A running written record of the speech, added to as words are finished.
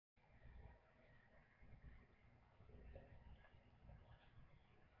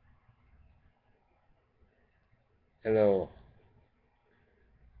Hello.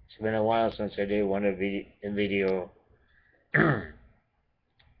 It's been a while since I did one video.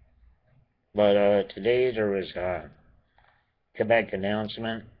 But today there was a Quebec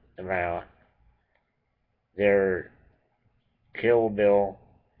announcement about their kill bill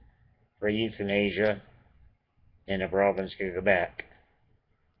for euthanasia in the province of Quebec.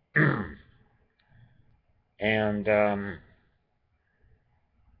 And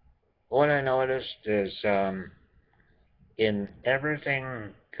what I noticed is in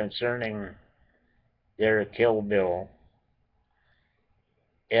everything concerning their kill bill,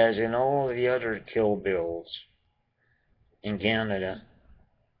 as in all the other kill bills in Canada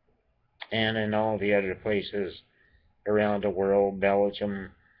and in all the other places around the world,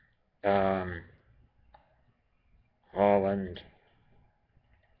 Belgium, Holland,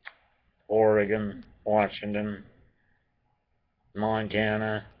 Oregon, Washington,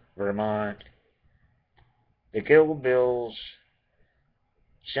 Montana, Vermont. The kill bills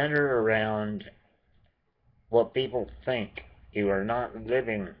center around what people think who are not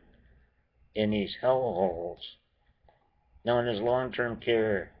living in these hellholes known as long-term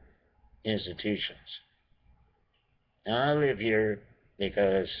care institutions. Now, I live here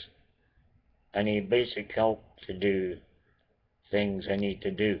because I need basic help to do things I need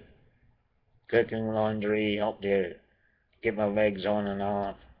to do. Cooking, laundry, help to get my legs on and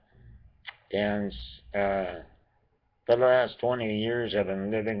off. And for the last 20 years, I've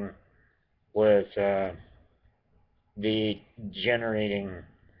been living with degenerating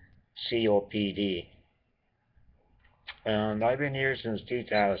COPD. And I've been here since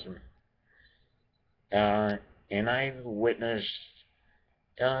 2000. And I've witnessed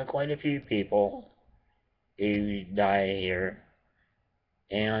quite a few people who die here.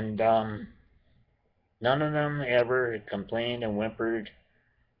 And none of them ever complained and whimpered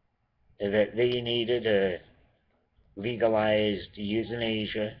that they needed a legalized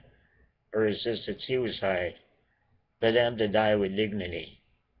euthanasia or assisted suicide for them to die with dignity.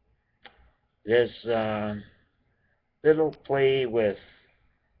 This little play with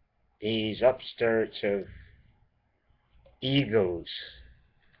these upstarts of egos,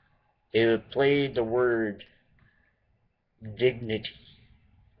 they have played the word dignity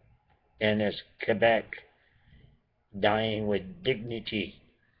in this Quebec dying with dignity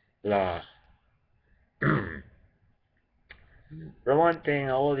law. For one thing,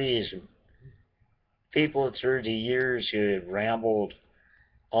 all these people through the years who have rambled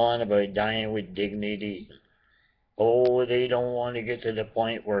on about dying with dignity, oh, they don't want to get to the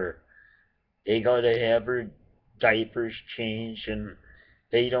point where they got to have their diapers changed, and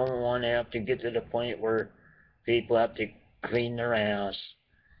they don't want to have to get to the point where people have to clean their ass.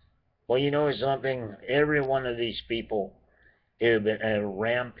 Well, you know something? Every one of these people have been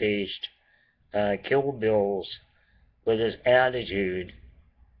rampaged, kill bills with this attitude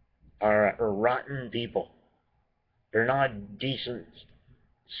are rotten people. They're not decent,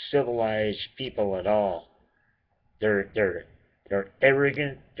 civilized people at all. They're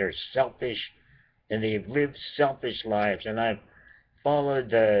arrogant, they're selfish, and they've lived selfish lives. And I've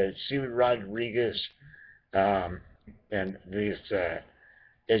followed Sue Rodriguez and this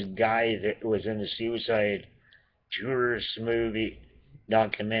guy that was in the Suicide Jurors movie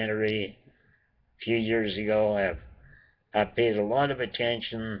documentary a few years ago. I've paid a lot of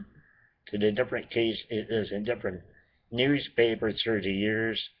attention to the different cases in different newspapers through the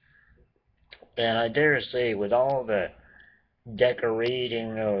years. And I dare say, with all the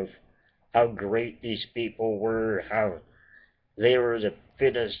decorating of how great these people were, how they were the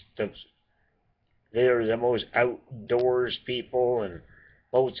fittest, they were the most outdoors people and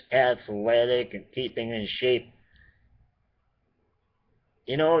most athletic and keeping in shape.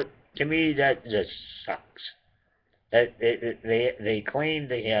 You know, to me, that just sucks. That they claimed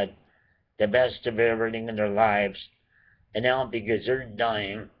they had the best of everything in their lives, and now because they're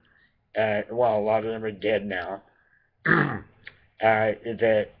dying, well, a lot of them are dead now,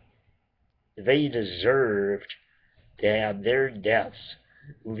 that they deserved to have their deaths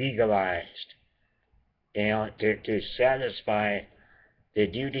legalized and to satisfy the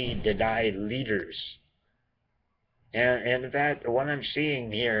duty to die leaders. And in fact, what I'm seeing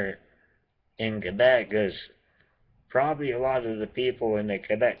here in Quebec is probably a lot of the people in the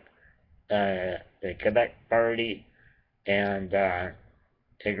Quebec Party and the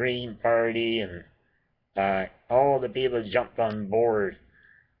Green Party and all the people jumped on board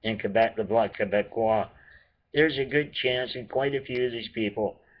in Quebec, the Bloc Québécois. There's a good chance, and quite a few of these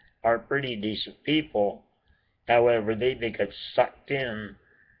people are pretty decent people. However, they get sucked in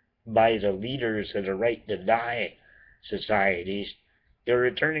by the leaders of the Right to Die societies. They're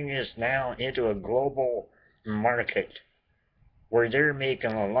turning this now into a global market where they're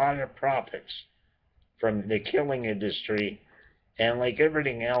making a lot of profits from the killing industry, and like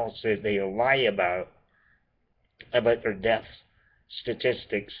everything else that they lie about their death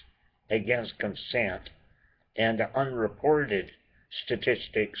statistics against consent and the unreported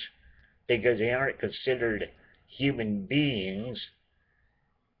statistics because they aren't considered human beings.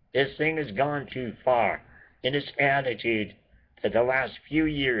 This thing has gone too far in its attitude for the last few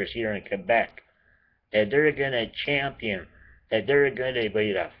years here in Quebec, that they're going to champion, that they're going to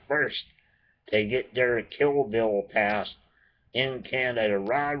be the first to get their kill bill passed in Canada.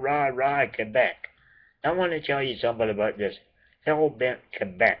 Rah, rah, rah, Quebec. I want to tell you something about this hell-bent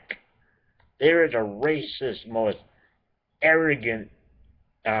Quebec. There is a racist, most arrogant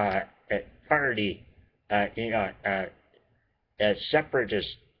party, a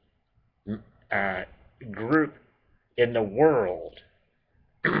separatist group in the world.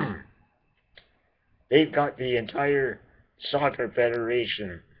 They've got the entire soccer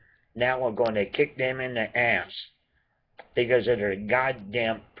federation now are going to kick them in the ass because of their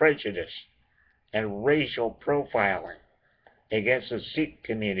goddamn prejudice and racial profiling against the Sikh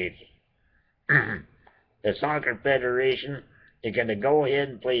community. The soccer federation is going to go ahead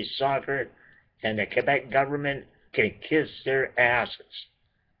and play soccer, and the Quebec government can kiss their asses.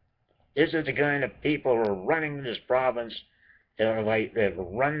 This is the kind of people who are running this province. They've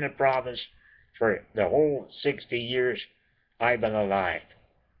run the province for the whole 60 years I've been alive.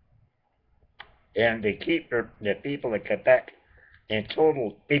 And they keep the people of Quebec in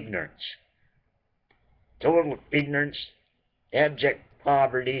total ignorance. Total ignorance, abject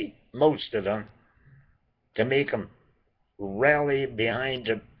poverty, most of them, to make them rally behind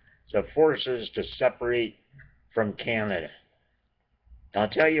the forces to separate from Canada. I'll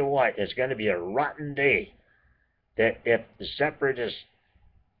tell you what, it's going to be a rotten day that if the separatist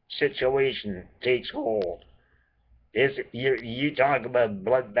situation takes hold. You talk about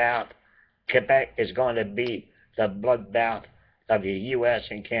bloodbath, Quebec is going to be the bloodbath of the U.S.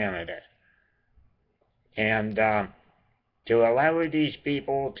 and Canada. And to allow these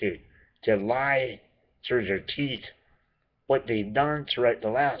people to lie through their teeth what they've done throughout the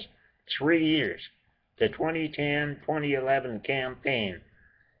last 3 years, the 2010-2011 campaign,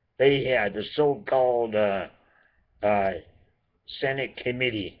 they had the so-called Senate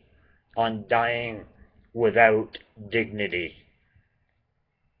Committee on Dying Without Dignity.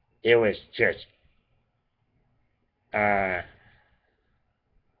 It was just,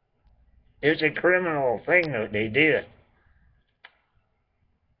 it's a criminal thing that they did.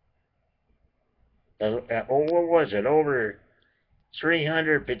 What was it? Over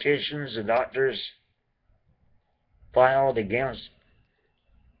 300 petitions the doctors filed against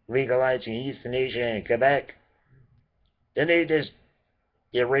legalizing euthanasia in Quebec. Then they just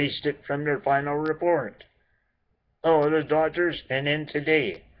erased it from their final report. Oh, the doctors, and then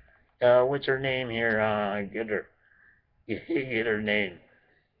today, what's her name here? Get her name.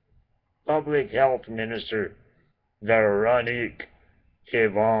 Public Health Minister Veronique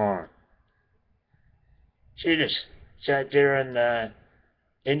Yvonne. She just sat there in the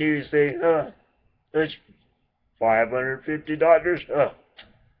news thing. There's 550 doctors.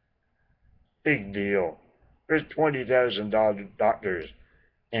 Big deal. There's 20,000 doctors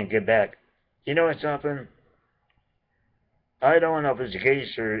in Quebec. You know something? I don't know if it's the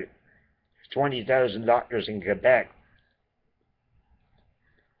case for 20,000 doctors in Quebec,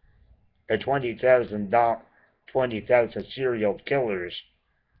 or 20,000 serial killers,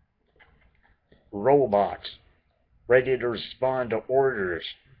 robots, ready to respond to orders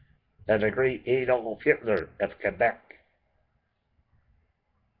of the great Adolf Hitler of Quebec.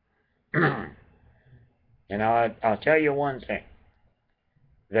 And I'll tell you one thing,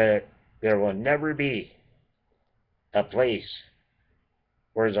 that there will never be a place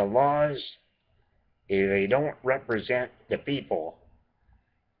where the laws, if they don't represent the people,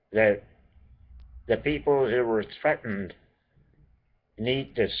 that the people who were threatened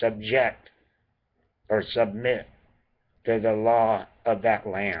need to subject or submit to the law of that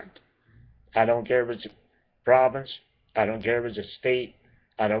land. I don't care if it's a province, I don't care if it's a state,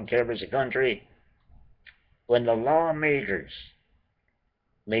 I don't care if it's a country. When the lawmakers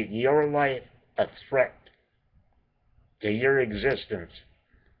make your life a threat to your existence,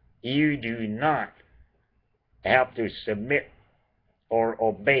 you do not have to submit or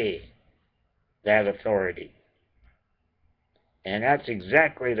obey that authority. And that's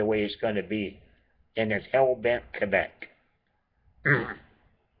exactly the way it's going to be in this hell-bent Quebec.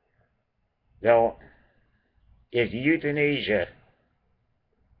 Though, if euthanasia,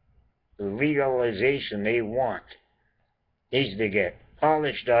 the legalization they want, needs to get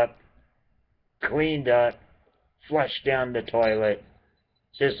polished up, cleaned up, flush down the toilet,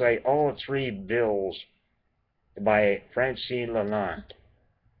 just like all three bills by Francine Lalonde.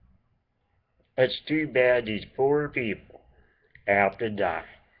 It's too bad these poor people have to die.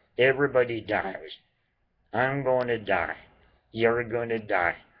 Everybody dies. I'm going to die. You're going to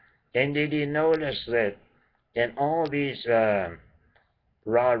die. And did you notice that in all these rah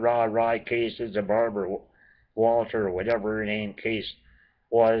cases, the Barbara Walter, or whatever her name case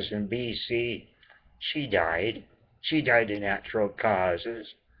was in BC, she died. She died of natural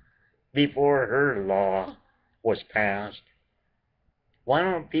causes before her law was passed. Why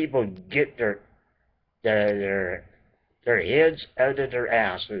don't people get their heads out of their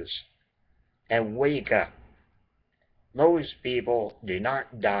asses and wake up? Most people do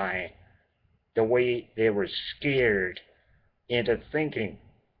not die the way they were scared into thinking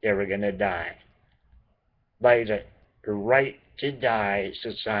they were going to die by the right to die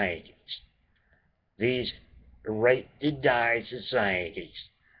societies. These right to die societies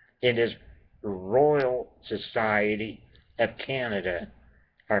in this Royal Society of Canada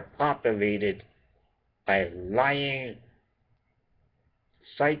are populated by lying,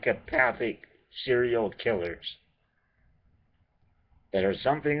 psychopathic serial killers that are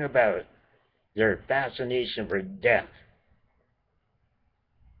something about their fascination for death.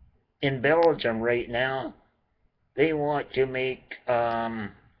 In Belgium right now, they want to make the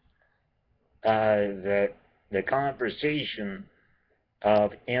conversation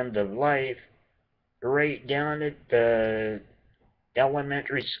of end of life right down at the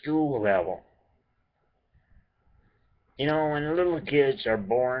elementary school level. You know, when little kids are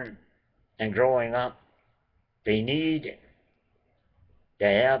born and growing up, they need to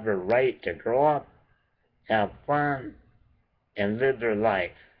have the right to grow up, have fun, and live their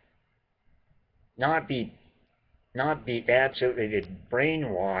life. Not be absolutely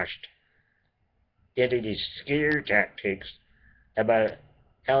brainwashed into these scare tactics about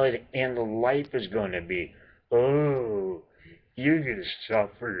how the end of life is going to be. Oh, you're going to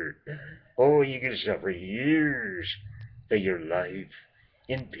suffer. Oh, you're going to suffer years of your life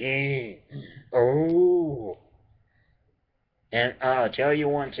in pain. Oh. And I'll tell you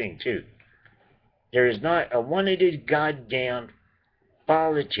one thing, too. There is not a one of these goddamn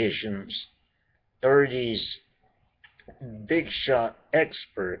politicians or these big shot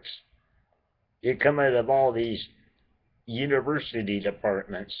experts that come out of all these university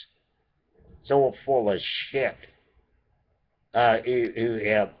departments so full of shit who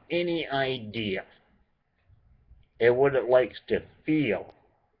have any idea of what it likes to feel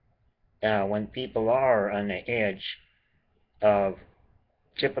when people are on the edge of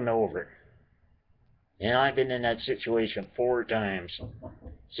tipping over. And I've been in that situation 4 times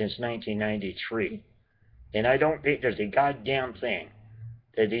since 1993. And I don't think there's a goddamn thing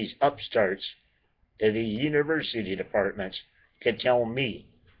that these upstarts, that these university departments can tell me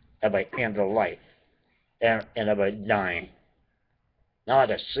about end of life and about dying.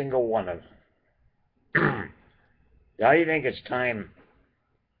 Not a single one of them. I think it's time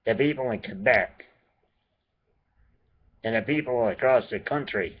the people in Quebec and the people across the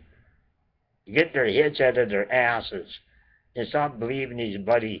country get their heads out of their asses and stop believing these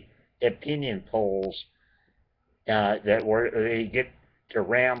bloody opinion polls that where they get to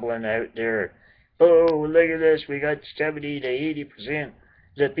rambling out there. Oh, look at this, we got 70 to 80% of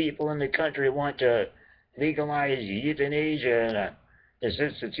the people in the country want to legalize euthanasia and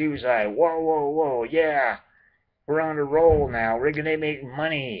assisted suicide. Whoa, yeah, we're on a roll now, we're going to make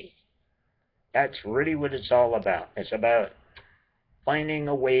money. That's really what it's all about. It's about finding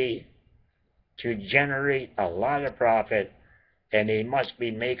a way to generate a lot of profit, and they must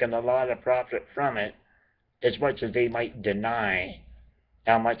be making a lot of profit from it, as much as they might deny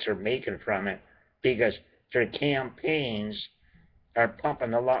how much they're making from it, because their campaigns are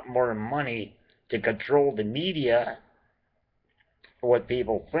pumping a lot more money to control the media, what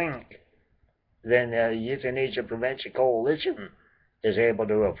people think, than the Euthanasia Prevention Coalition is able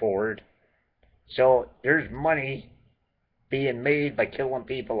to afford. So there's money being made by killing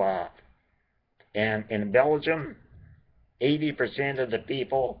people off. And in Belgium, 80% of the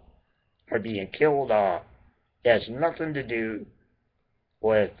people are being killed off. It has nothing to do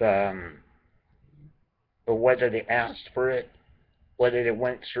with whether they asked for it, whether they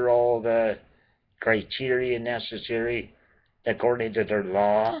went through all the criteria necessary according to their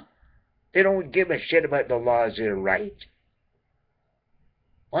law. They don't give a shit about the laws they write.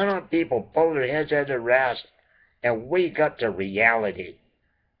 Why don't people pull their heads out of their ass and wake up to reality?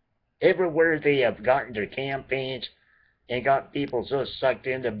 Everywhere they have gotten their campaigns and got people so sucked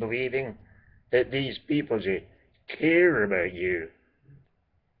into believing that these people care about you,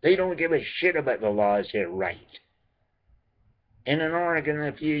 they don't give a shit about the laws they write. in Oregon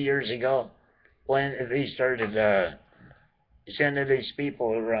a few years ago when they started sending these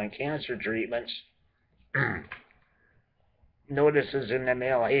people who were on cancer treatments notices in the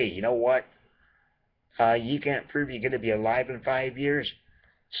mail, hey, you know what? You can't prove you're going to be alive in 5 years.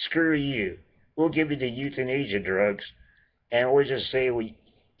 Screw you. We'll give you the euthanasia drugs, and we'll just say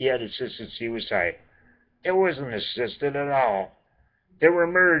you had assisted suicide. It wasn't assisted at all. They were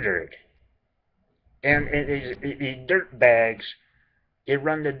murdered. And these dirt bags, they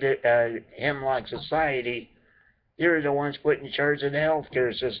run the Hemlock Society. They're the ones put in charge of the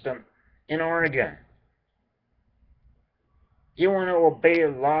healthcare system in Oregon. You want to obey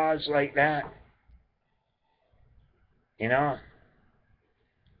laws like that? You know?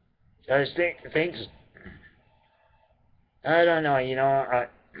 So I think things, I don't know,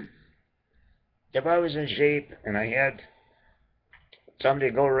 if I was in shape and I had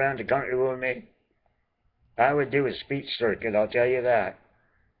somebody go around the country with me, I would do a speech circuit, I'll tell you that.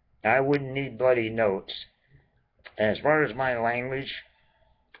 I wouldn't need bloody notes. And as far as my language,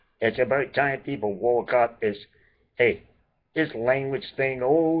 it's about time people woke up. Hey, this language thing,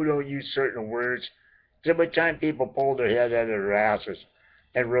 oh, don't use certain words. It's about time people pulled their head out of their asses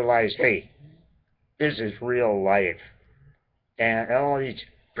and realized, hey, this is real life. And all these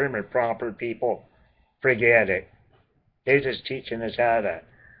prim and proper people, forget it. They're just teaching us how to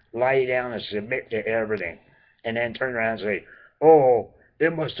lie down and submit to everything. And then turn around and say, oh,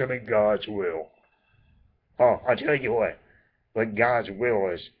 it must have been God's will. Oh, I'll tell you what God's will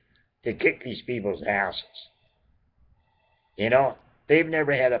is to kick these people's asses. You know, they've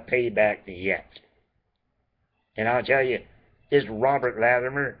never had a payback yet. And I'll tell you, this Robert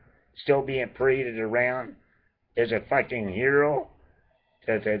Latimer still being paraded around as a fucking hero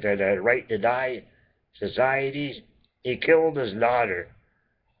to the right to die societies. He killed his daughter.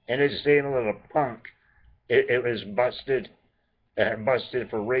 And this same little punk, it was busted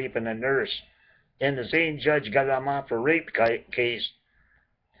for raping a nurse. And the same judge got him off a rape case,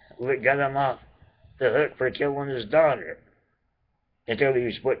 got him off the hook for killing his daughter until he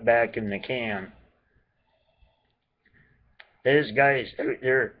was put back in the can. This guy's out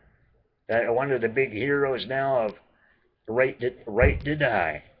there, one of the big heroes now of right to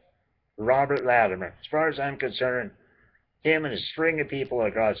die, Robert Latimer. As far as I'm concerned, him and a string of people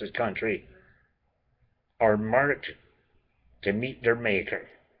across this country are marked to meet their maker.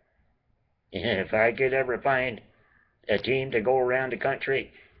 And if I could ever find a team to go around the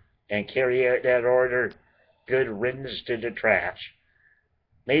country and carry out that order, good riddance to the trash.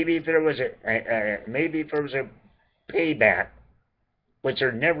 Maybe if there was a payback, which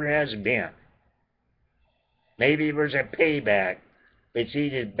there never has been. Maybe if there's a payback, we'd see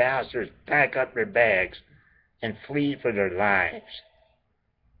these bastards pack up their bags and flee for their lives.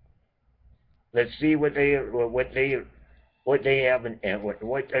 Let's see what they have and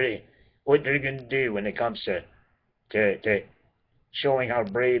what they're going to do when it comes to showing how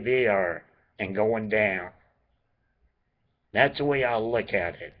brave they are and going down. That's the way I'll look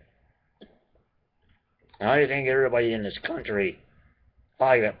at it. I think everybody in this country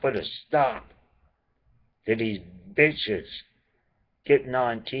ought to put a stop to these bitches getting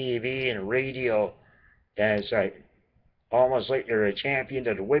on TV and radio as almost like they're a champion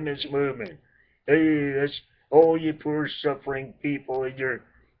of the women's movement. Hey, that's all you poor suffering people, and you're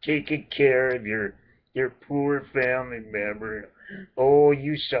taking care of your poor family member. Oh,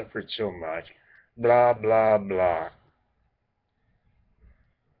 you suffered so much. Blah, blah, blah.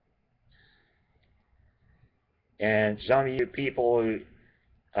 And some of you people,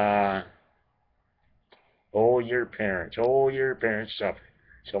 your parents suffered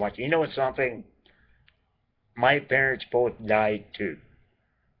so much. You know something? My parents both died too.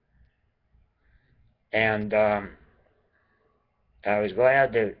 And I was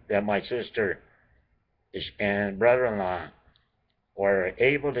glad that my sister and brother-in-law were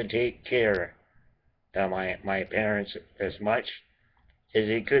able to take care of my parents as much as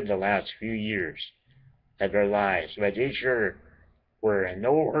they could the last few years of their lives. But they sure were in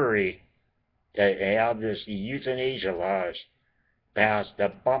no hurry to have this euthanasia laws passed to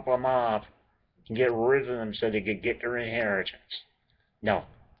bump them off and get rid of them so they could get their inheritance. No,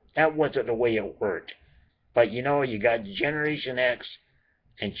 that wasn't the way it worked. But you got Generation X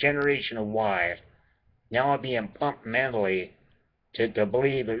and Generation Y now being pumped mentally to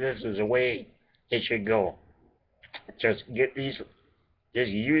believe that this is the way it should go. Just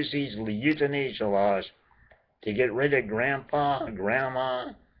use these euthanasia laws to get rid of grandpa and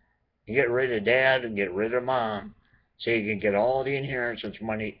grandma, and get rid of dad and get rid of mom, so you can get all the inheritance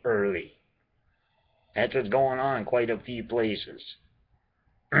money early. That's what's going on in quite a few places.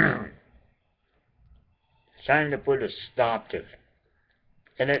 It's time to put a stop to it.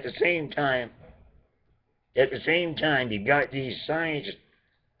 And at the same time, you got these science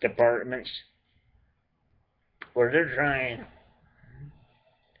departments where they're trying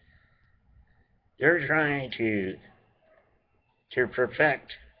to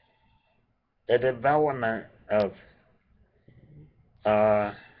perfect the development of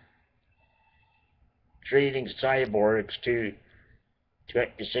creating cyborgs to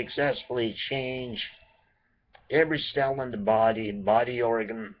successfully change every cell in the body and body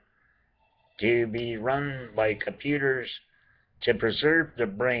organ to be run by computers to preserve the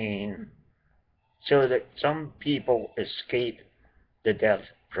brain so that some people escape the death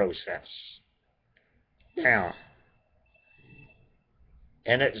process. Now,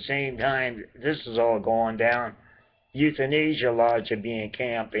 and at the same time, this is all going down. Euthanasia laws are being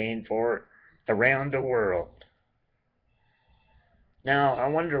campaigned for around the world. Now, I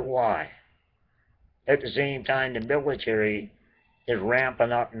wonder why. At the same time, the military is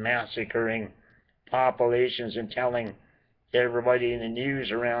ramping up and massacring populations and telling everybody in the news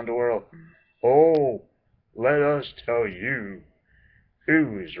around the world, oh, let us tell you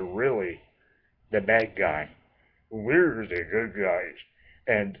who is really the bad guy. We're the good guys.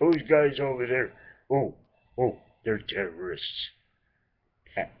 And those guys over there, oh, they're terrorists.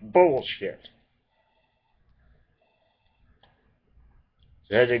 Bullshit.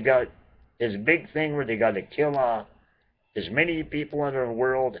 So they got this big thing where they got to kill off as many people in the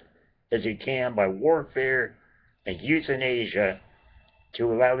world as they can by warfare and euthanasia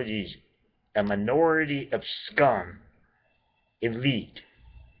to allow a minority of scum, elite,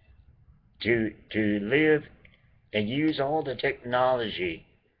 to live and use all the technology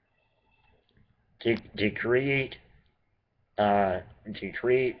to create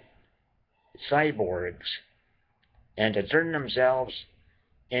cyborgs and to turn themselves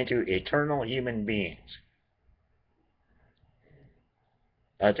into eternal human beings.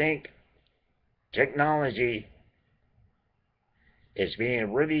 I think technology is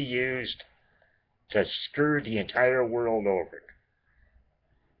being really used to screw the entire world over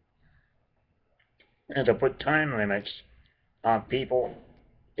and to put time limits on people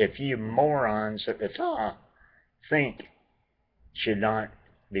a few morons at the top think should not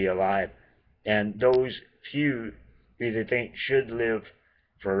be alive, and those few who they think should live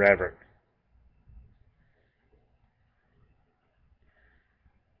forever.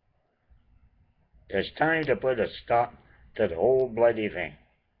 It's time to put a stop to the whole bloody thing.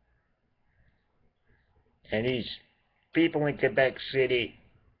 And these people in Quebec City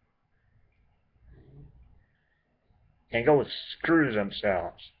can go screw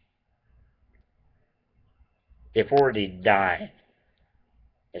themselves before they die.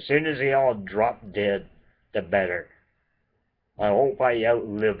 As soon as they all drop dead, the better. I hope I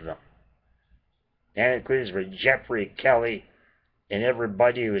outlive them. That includes for Jeffrey Kelly and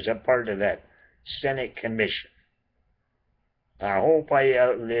everybody who was a part of that Senate commission. I hope I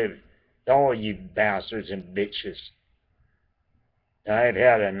outlive all you bastards and bitches. I've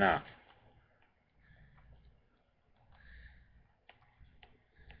had enough.